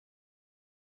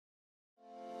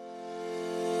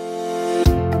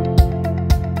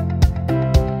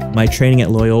My training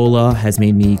at Loyola has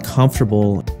made me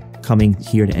comfortable coming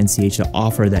here to NCH to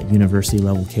offer that university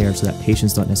level care so that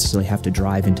patients don't necessarily have to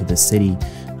drive into the city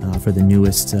for the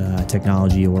newest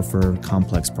technology or for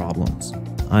complex problems.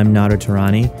 I'm Nader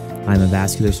Tehrani. I'm a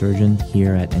vascular surgeon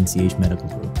here at NCH Medical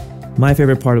Group. My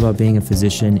favorite part about being a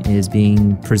physician is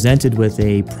being presented with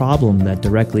a problem that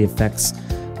directly affects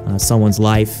someone's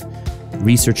life,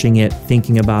 researching it,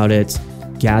 thinking about it,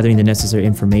 gathering the necessary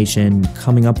information,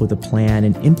 coming up with a plan,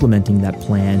 and implementing that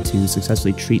plan to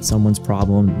successfully treat someone's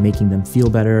problem, making them feel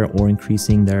better or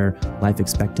increasing their life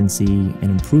expectancy and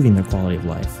improving their quality of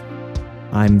life.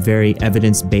 I'm very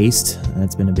evidence-based.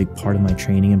 That's been a big part of my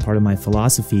training and part of my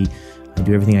philosophy. I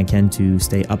do everything I can to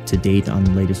stay up to date on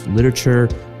the latest literature,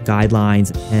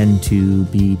 guidelines, and to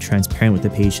be transparent with the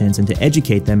patients and to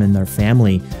educate them and their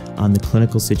family on the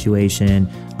clinical situation,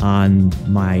 on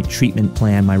my treatment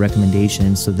plan, my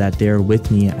recommendations, so that they're with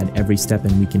me at every step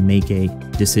and we can make a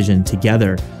decision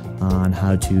together on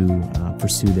how to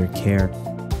pursue their care.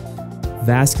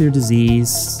 Vascular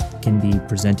disease can be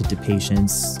presented to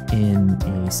patients in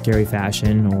a scary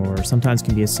fashion or sometimes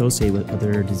can be associated with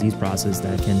other disease processes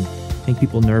that can make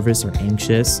people nervous or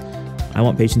anxious. I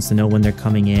want patients to know when they're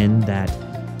coming in that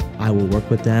I will work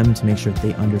with them to make sure that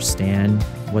they understand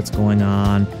what's going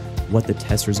on, what the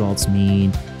test results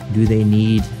mean, do they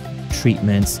need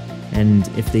treatments, and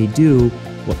if they do,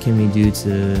 what can we do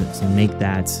to make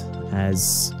that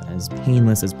as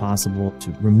painless as possible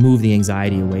to remove the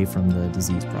anxiety away from the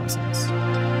disease process.